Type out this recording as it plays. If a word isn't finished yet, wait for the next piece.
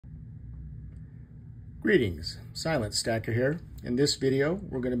Greetings, Silent Stacker here. In this video,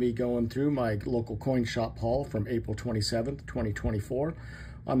 we're going to be going through my local coin shop haul from April 27th, 2024.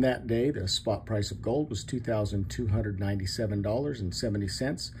 On that day, the spot price of gold was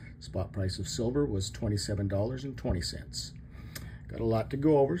 $2,297.70. Spot price of silver was $27.20. Got a lot to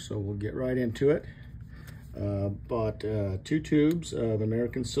go over, so we'll get right into it. Bought 2 tubes of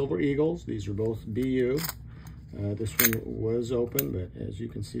American Silver Eagles. These are both BU. This one was open, but as you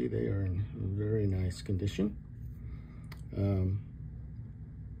can see, they are in very nice condition.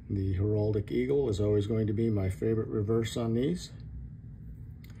 The Heraldic Eagle is always going to be my favorite reverse on these.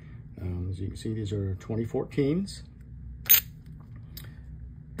 As you can see, these are 2014s.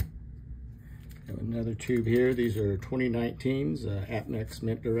 Another tube here. These are 2019s, APMEX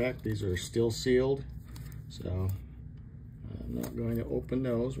Mint Direct. These are still sealed, so I'm not going to open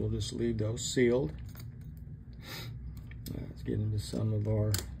those. We'll just leave those sealed. Let's get into some of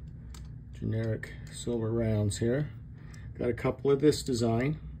our generic silver rounds here. Got a couple of this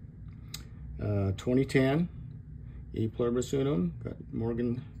design. 2010 E Pluribus Unum, got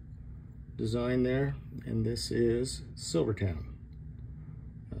Morgan design there, and this is Silvertown.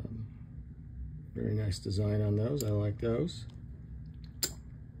 Very nice design on those. I like those.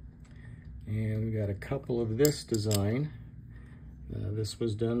 And we got a couple of this design. This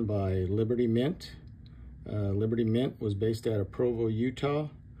was done by Liberty Mint. Liberty Mint was based out of Provo, Utah.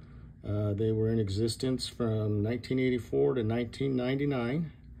 They were in existence from 1984 to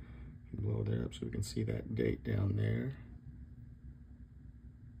 1999. Blow that up so we can see that date down there.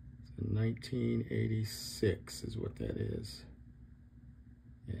 1986 is what that is.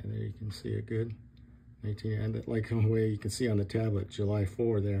 Yeah, there you can see it good. 19, and like the way you can see on the tablet, July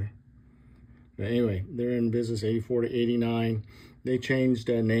 4 there. But anyway, they're in business 84 to 89. They changed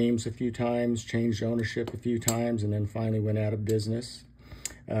names a few times, changed ownership a few times, and then finally went out of business.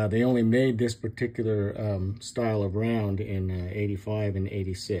 They only made this particular style of round in 85 and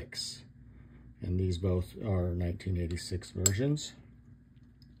 86. And these both are 1986 versions.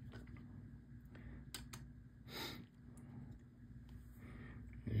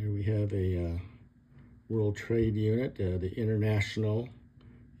 Here we have a World Trade Unit, the International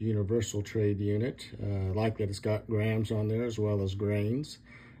Universal Trade Unit. I like that it's got grams on there as well as grains.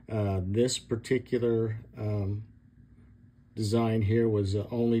 This particular design here was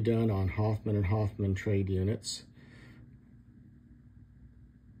only done on Hoffman and Hoffman trade units.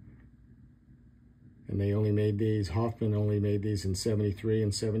 And they only made these, Hoffman only made these in 73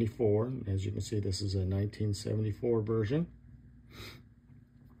 and 74. As you can see, this is a 1974 version.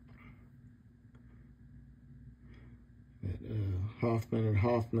 Hoffman and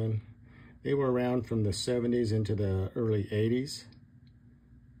Hoffman, they were around from the 70s into the early 80s.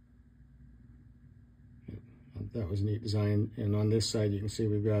 That was a neat design. And on this side, you can see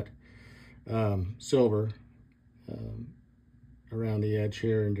we've got silver around the edge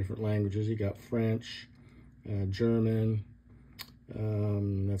here in different languages. You got French, German,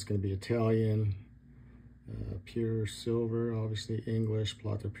 that's going to be Italian, pure silver, obviously English,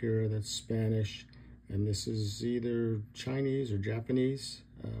 Plata Pura, that's Spanish. And this is either Chinese or Japanese,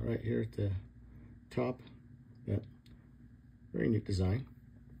 right here at the top. Yeah, very neat design.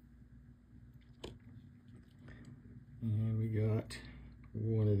 And we got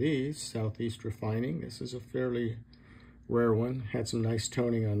one of these, Southeast Refining. This is a fairly rare one. Had some nice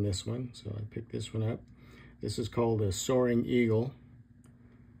toning on this one, so I picked this one up. This is called a Soaring Eagle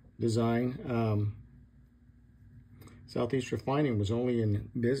design. Southeast Refining was only in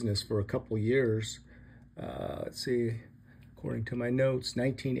business for a couple years. Let's see, according to my notes,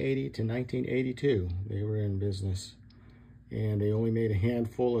 1980 to 1982, they were in business. And they only made a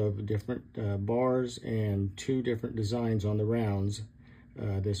handful of different bars and 2 different designs on the rounds,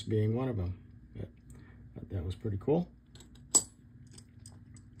 this being one of them. But that was pretty cool.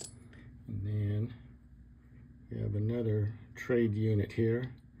 And then we have another trade unit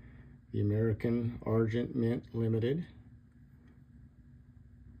here, the American Argent Mint Limited.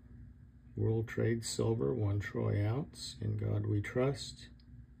 World Trade Silver, 1 troy ounce, In God We Trust.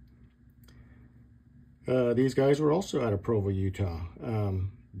 These guys were also out of Provo, Utah.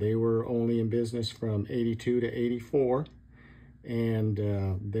 They were only in business from 82 to 84, and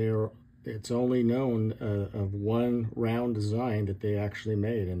it's only known of 1 round design that they actually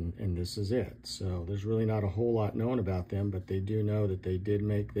made, and this is it. So there's really not a whole lot known about them, but they do know that they did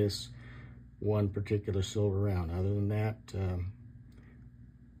make this 1 particular silver round. Other than that,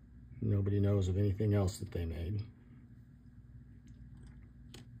 nobody knows of anything else that they made.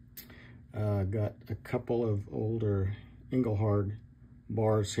 Got a couple of older Engelhard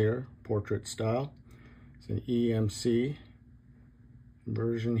bars here, portrait style. It's an EMC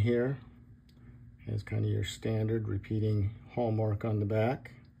version here. Has kind of your standard repeating hallmark on the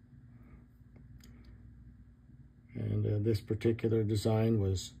back. And this particular design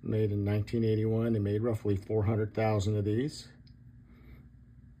was made in 1981. They made roughly 400,000 of these.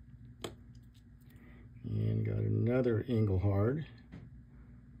 And got another Engelhard.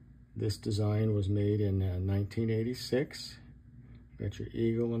 This design was made in 1986. Got your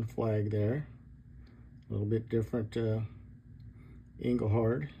eagle and flag there. A little bit different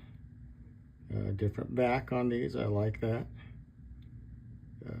Engelhard. Different back on these, I like that.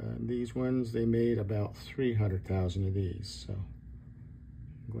 These ones, they made about 300,000 of these, so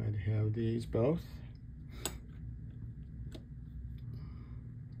I'm glad to have these both.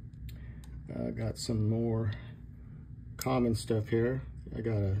 Got some more common stuff here. I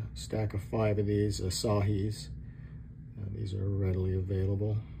got a stack of 5 of these Asahis. These are readily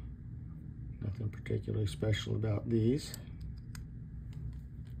available. Nothing particularly special about these.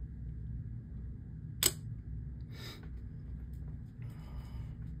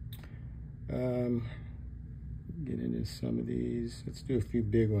 Get into some of these. Let's do a few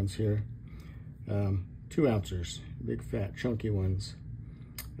big ones here. 2 ounces, big fat chunky ones.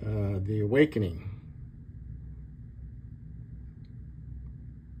 The Awakening.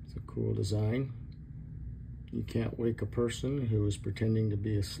 It's a cool design. You can't wake a person who is pretending to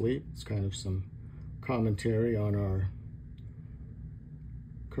be asleep. It's kind of some commentary on our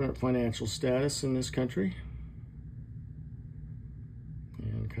current financial status in this country.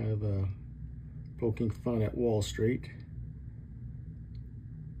 And kind of a poking fun at Wall Street.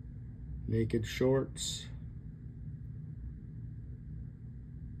 Naked shorts.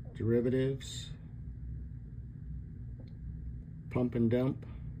 Derivatives. Pump and dump.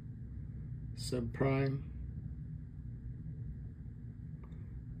 Subprime.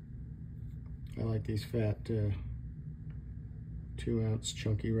 I like these fat 2-ounce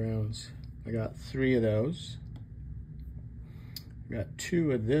chunky rounds. I got 3 of those. Got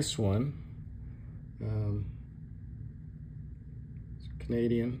 2 of this one. It's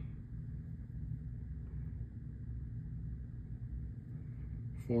Canadian.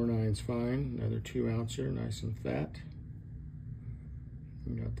 4.9's fine. Another 2-ouncer, nice and fat.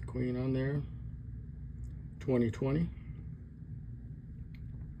 We got the Queen on there. 2020.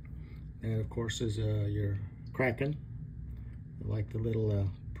 And of course is your Kraken. I like the little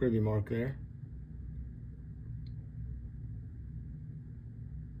privy mark there.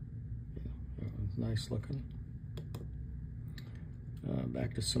 Yeah, that one's nice looking.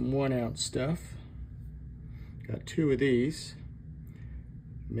 Back to some 1-ounce stuff. Got 2 of these.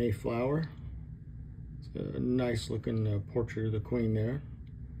 Mayflower. It's a nice looking portrait of the Queen there.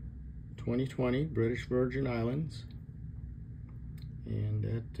 2020, British Virgin Islands. And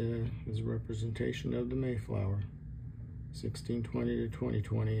that is a representation of the Mayflower. 1620 to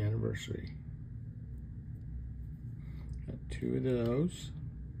 2020 anniversary. Got 2 of those.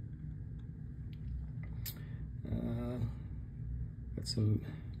 Got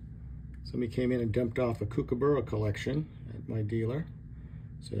somebody came in and dumped off a Kookaburra collection at my dealer.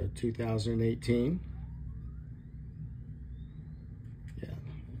 It's a 2018. Yeah,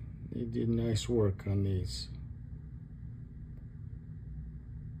 they did nice work on these.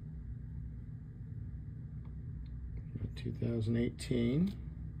 Got 2018.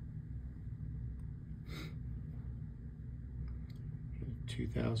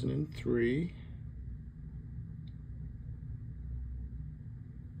 2003.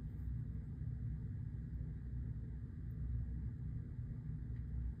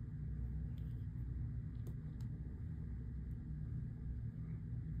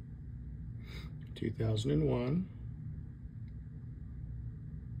 Two 2001.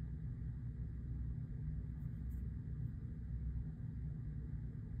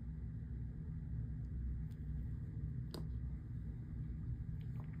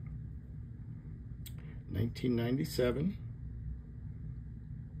 $1997.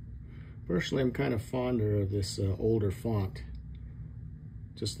 Personally, I'm kind of fonder of this older font.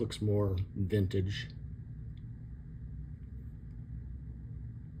 Just looks more vintage.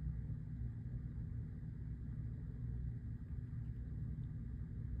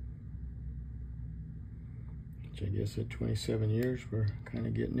 Which I guess at 27 years, we're kind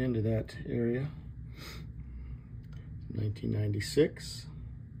of getting into that area. 1996.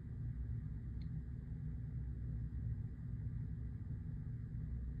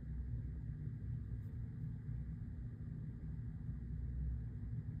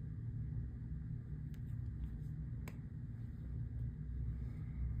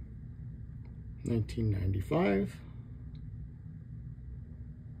 $1995.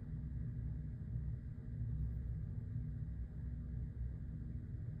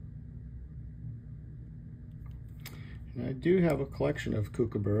 And I do have a collection of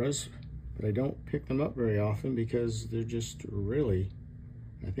kookaburras, but I don't pick them up very often because they're just really,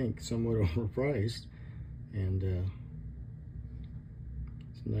 I think, somewhat overpriced. And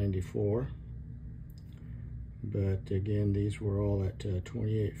it's 94. But again, these were all at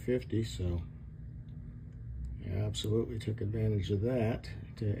 $28.50, so I absolutely took advantage of that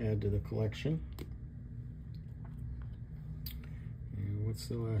to add to the collection. And what's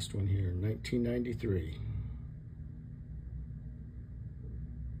the last one here? 1993.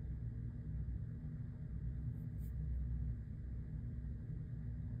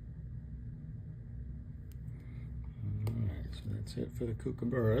 All right, so that's it for the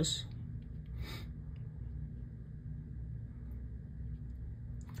kookaburras.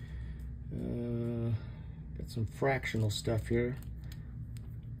 Got some fractional stuff here.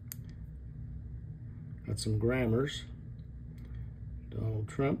 Got some grammars. Donald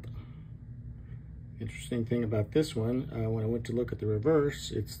Trump. Interesting thing about this one, when I went to look at the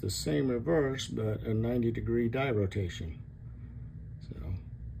reverse, it's the same reverse, but a 90-degree die rotation. So,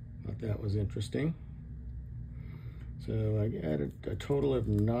 thought that was interesting. So I got a total of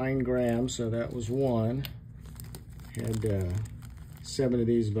 9 grams, so that was one. Had 7 of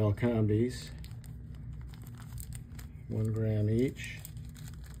these Valcambis, 1 gram each.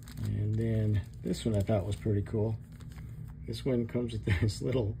 And then this one I thought was pretty cool. This one comes with this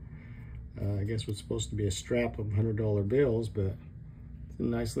little, I guess what's supposed to be a strap of $100 bills, but it's a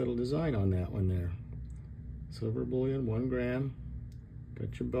nice little design on that one there. Silver bullion, 1 gram.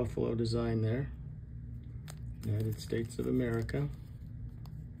 Got your buffalo design there. United States of America.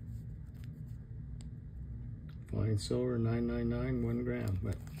 Fine silver, 999, 1 gram.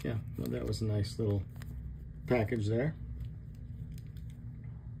 But yeah, well, that was a nice little package there.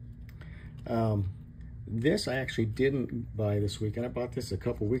 This I actually didn't buy this weekend. I bought this a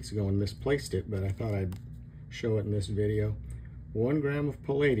couple weeks ago and misplaced it, but I thought I'd show it in this video. 1 gram of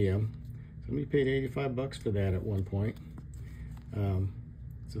palladium. Somebody paid 85 bucks for that at one point.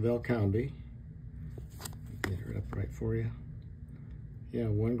 It's a Valcambi. Get it up right for you. Yeah,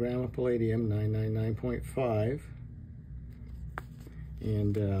 1 gram of palladium, 999.5.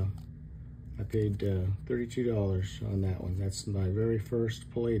 And I paid $32 on that one. That's my very first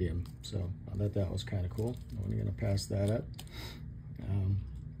palladium, so I thought that was kind of cool. I'm going to pass that up.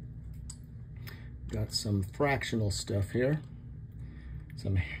 Got some fractional stuff here.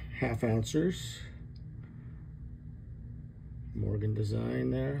 Some half-ouncers. Morgan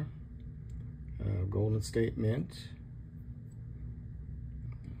design there. Golden State Mint.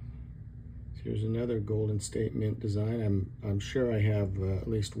 Here's another Golden State Mint design. I'm sure I have at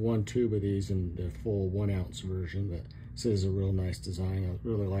least 1 tube of these in the full 1 ounce version, but this is a real nice design. I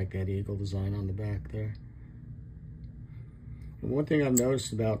really like that eagle design on the back there. And one thing I've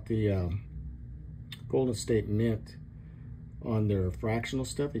noticed about the Golden State Mint on their fractional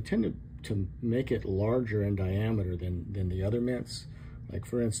stuff, they tend to make it larger in diameter than the other mints. Like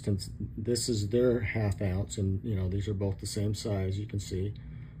for instance, this is their ½ ounce, and you know, these are both the same size, you can see.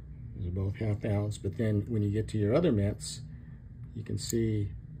 These are both ½ ounce, but then when you get to your other mints, you can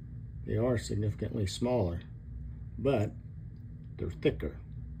see they are significantly smaller, but they're thicker.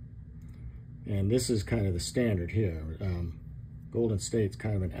 And this is kind of the standard here. Golden State's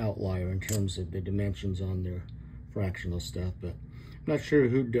kind of an outlier in terms of the dimensions on their fractional stuff, but I'm not sure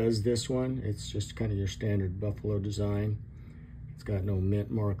who does this one. It's just kind of your standard buffalo design. It's got no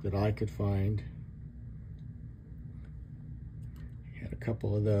mint mark that I could find. Had a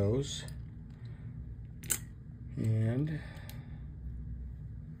couple of those. And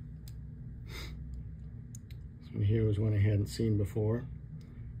this one here was one I hadn't seen before.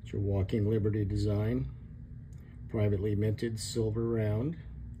 It's your Walking Liberty design. Privately minted silver round.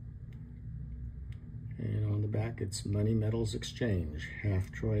 And on the back it's Money Metals Exchange.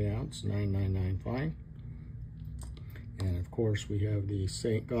 ½ troy ounce, 999.5. And of course we have the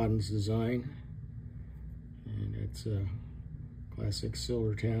St. Gaudens design. And it's a classic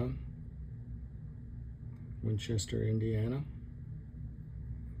Silvertown, Winchester, Indiana.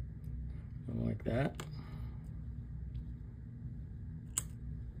 Something like that.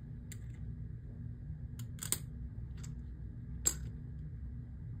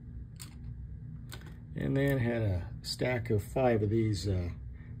 And then had a stack of 5 of these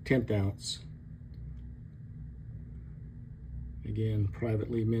 10th ounce. Again,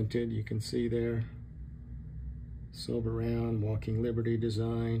 privately minted, you can see there. Silver round, Walking Liberty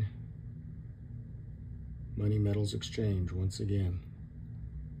design. Money Metals Exchange, once again.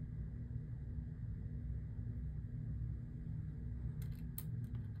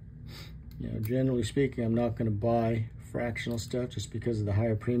 You know, generally speaking, I'm not going to buy fractional stuff just because of the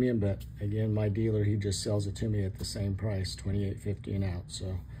higher premium, but again, my dealer, he just sells it to me at the same price, $28.50 an ounce.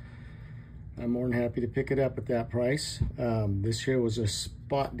 So I'm more than happy to pick it up at that price. This here was a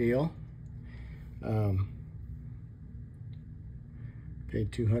spot deal.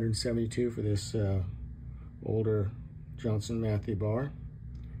 Paid $272 for this older Johnson Matthey bar.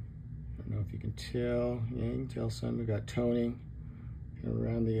 I don't know if you can tell. Yeah, you can tell some. We got toning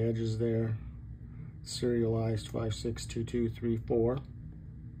around the edges there. Serialized 562234.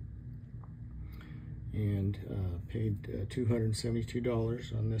 And paid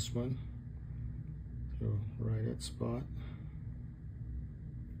 $272 on this one. So right at spot.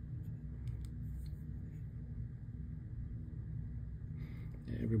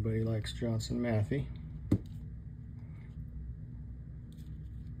 Everybody likes Johnson Matthey.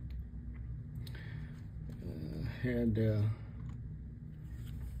 Had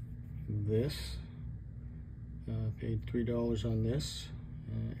this. Paid $3 on this.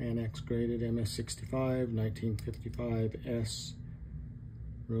 Annex graded MS65 1955 S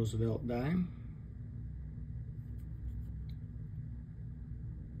Roosevelt dime.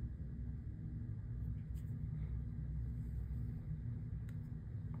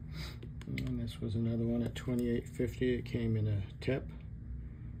 And this was another one at $28.50. It came in a tip.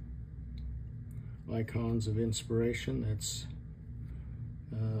 Icons of Inspiration. That's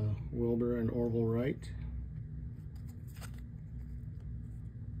Wilbur and Orville Wright.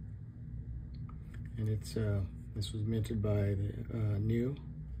 And it's this was minted by the New.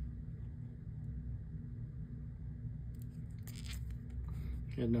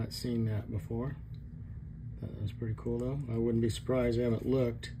 Had not seen that before. Thought that was pretty cool though. I wouldn't be surprised. I haven't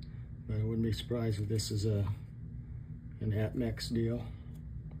looked, but I wouldn't be surprised if this is an APMEX deal.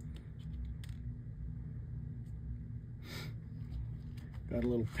 Got a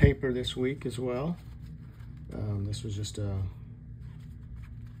little paper this week as well. This was just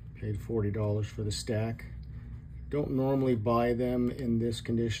paid $40 for the stack. Don't normally buy them in this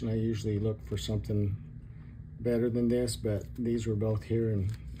condition. I usually look for something better than this, but these were both here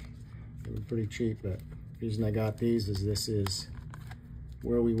and they were pretty cheap. But the reason I got these is this is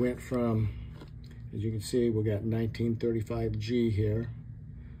where we went from. As you can see, we got 1935G here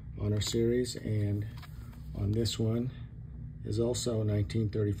on our series, and on this one is also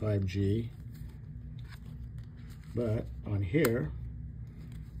 1935G. But on here,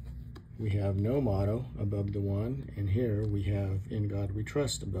 we have no motto above the one, and here we have In God We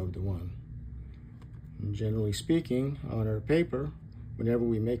Trust above the one. And generally speaking, on our paper, whenever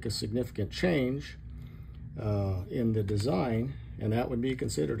we make a significant change in the design, and that would be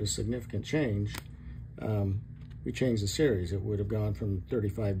considered a significant change, we change the series. It would have gone from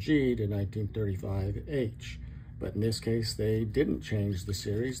 35G to 1935H. But in this case, they didn't change the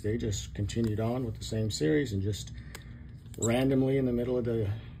series. They just continued on with the same series and just randomly in the middle of the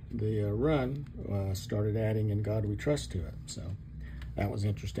run started adding In God We Trust to it. So that was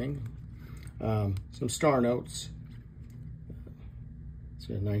interesting. Some star notes. It's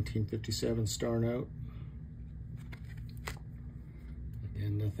a 1957 star note.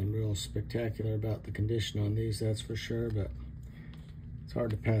 Again, nothing real spectacular about the condition on these, that's for sure, but it's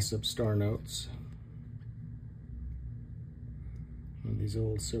hard to pass up star notes. And these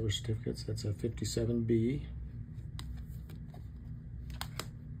old silver certificates, that's a 57B.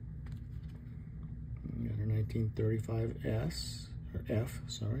 We got our 1935S, or F,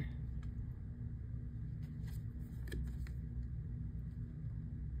 sorry.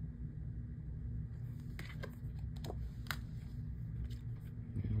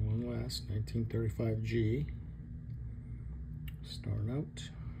 And one last, 1935G, star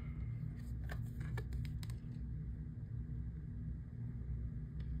note.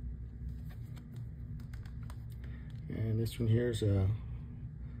 And this one here is a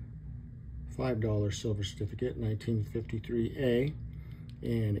 $5 silver certificate, 1953A.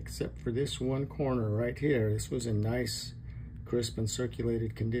 And except for this one corner right here, this was in nice, crisp, and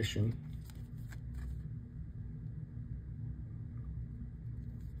circulated condition.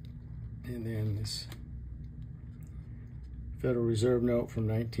 And then this Federal Reserve note from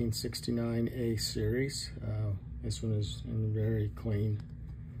 1969A series. This one is in very clean,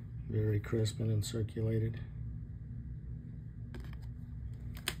 very crisp and circulated.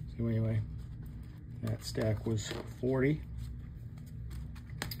 So anyway, that stack was 40.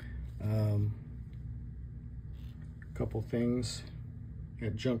 Couple things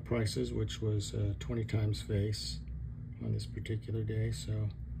at junk prices, which was 20 times face on this particular day. So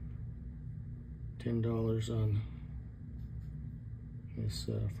 $10 on this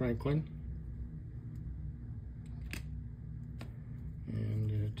Franklin,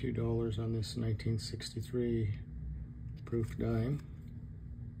 and $2 on this 1963 proof dime.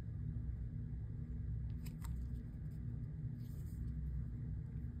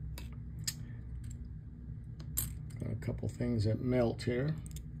 Got a couple things that melt here.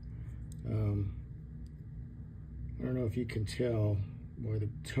 I don't know if you can tell, boy, the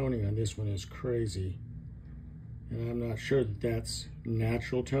toning on this one is crazy. And I'm not sure that that's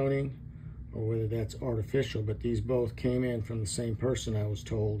natural toning or whether that's artificial, but these both came in from the same person, I was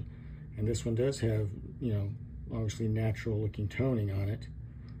told. And this one does have, you know, obviously natural looking toning on it.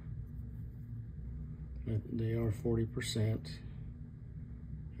 But they are 40%.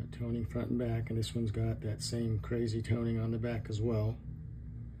 Got toning front and back, and this one's got that same crazy toning on the back as well.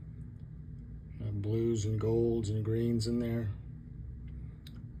 Blues and golds and greens in there.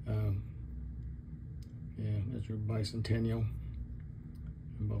 Yeah, that's your bicentennial.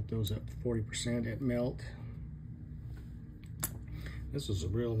 And both those up 40% at melt. This was a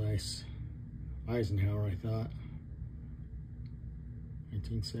real nice Eisenhower, I thought.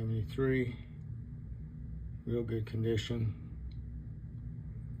 1973. Real good condition.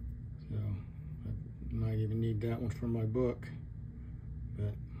 So I might even need that one for my book.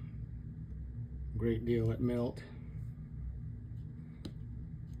 But great deal at melt.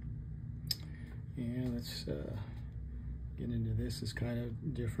 And let's get into this. Is kind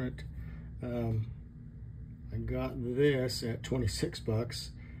of different. I got this at 26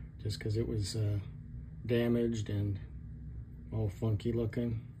 bucks just because it was damaged and all funky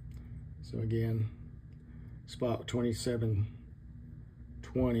looking. So again, spot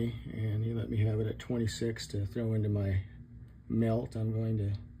 27.20, and he let me have it at 26 to throw into my melt. I'm going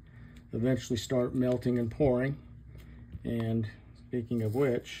to eventually start melting and pouring. And speaking of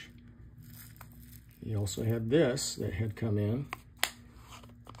which, he also had this that had come in.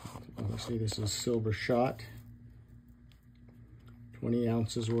 Obviously this is silver shot, 20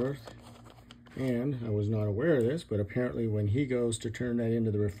 ounces worth. And I was not aware of this, but apparently when he goes to turn that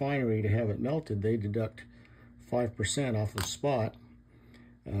into the refinery to have it melted, they deduct 5% off of spot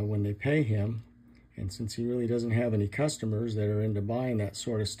when they pay him. And since he really doesn't have any customers that are into buying that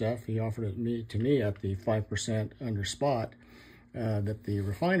sort of stuff, he offered it to me at the 5% under spot that the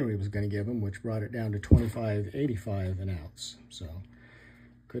refinery was going to give him, which brought it down to $25.85 an ounce. So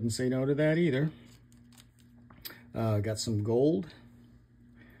couldn't say no to that either. Got some gold.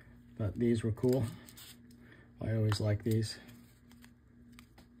 Thought these were cool. I always like these.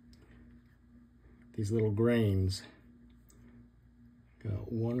 These little grains.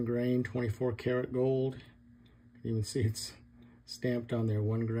 Got 1 grain, 24 karat gold. You can even see it's stamped on there,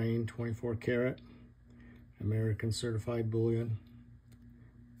 1 grain, 24 karat. American certified bullion.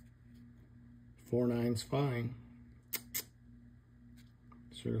 4/9's fine.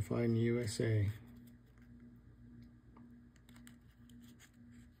 Certified in the USA.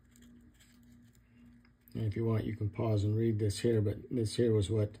 And if you want, you can pause and read this here, but this here was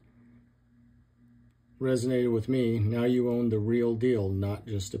what resonated with me. Now you own the real deal, not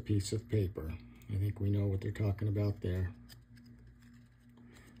just a piece of paper. I think we know what they're talking about there.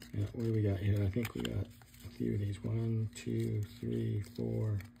 Yeah, what do we got here? I think we got a few of these. 1, 2, 3,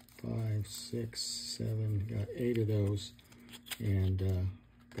 4, 5, 6, 7. Got 8 of those. And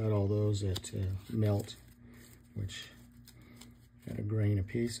got all those at melt, which at a grain a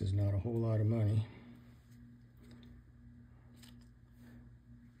piece is not a whole lot of money.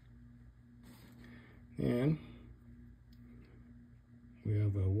 And we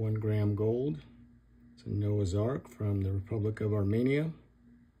have a 1 gram gold. It's a Noah's Ark from the Republic of Armenia.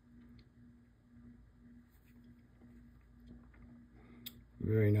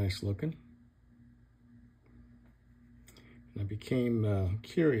 Very nice looking. And I became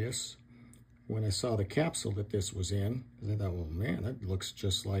curious when I saw the capsule that this was in. I thought, well, man, that looks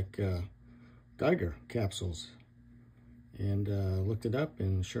just like Geiger capsules. And looked it up,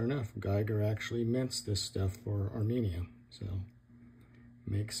 and sure enough, Geiger actually mints this stuff for Armenia. So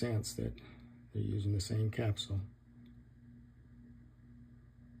it makes sense that they're using the same capsule.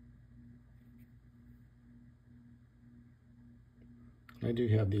 I do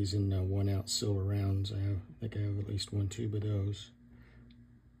have these in 1 ounce silver rounds. I think I have at least 1 tube of those.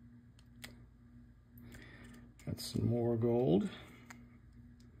 Got some more gold.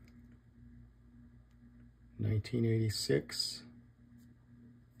 1986.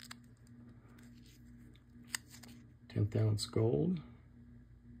 10th ounce gold.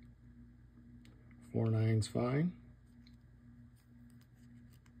 4/9's fine.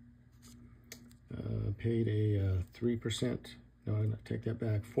 Paid a 3%. No, I take that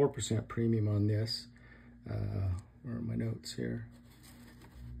back. 4% premium on this. Where are my notes here?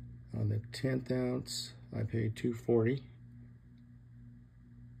 On the 10th ounce, I paid $240.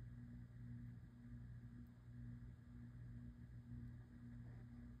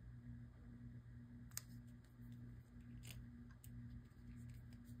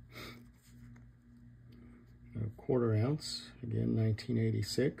 1/4 ounce, again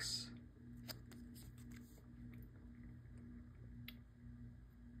 1986.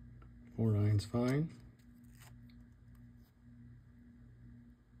 Four nines fine.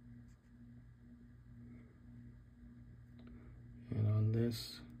 And on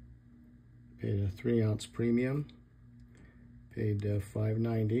this, paid a 3 ounce premium. Paid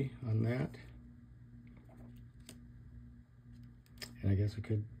 $5.90 on that. And I guess I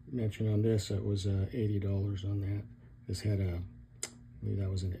could mention on this, it was $80 on that. This had a, I believe that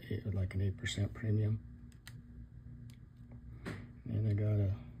was like an 8% premium. And I got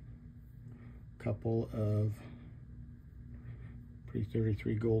a couple of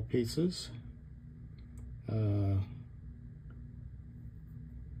pre-33 gold pieces.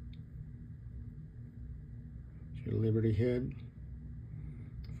 Your Liberty Head,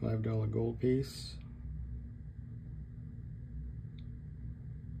 $5 gold piece.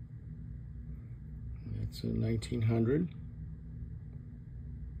 It's a 1900.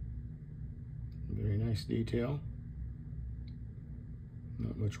 Very nice detail.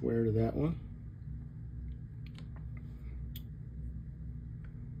 Not much wear to that one.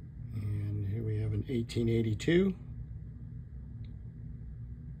 And here we have an 1882.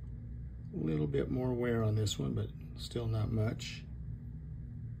 A little bit more wear on this one, but still not much.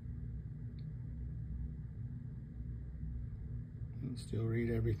 And still read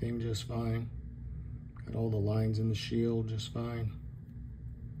everything just fine. Got all the lines in the shield just fine.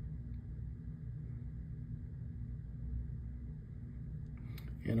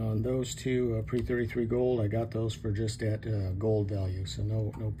 And on those two pre-33 gold, I got those for just at gold value, so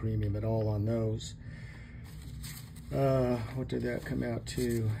no premium at all on those. What did that come out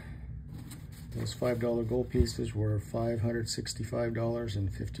to? Those $5 gold pieces were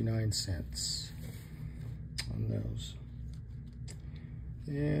 $565.59 on those.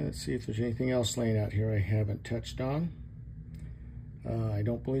 Yeah, let's see if there's anything else laying out here I haven't touched on. I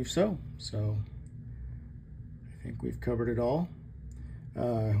don't believe so. So I think we've covered it all.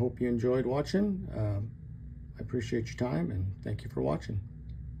 I hope you enjoyed watching. I appreciate your time and thank you for watching.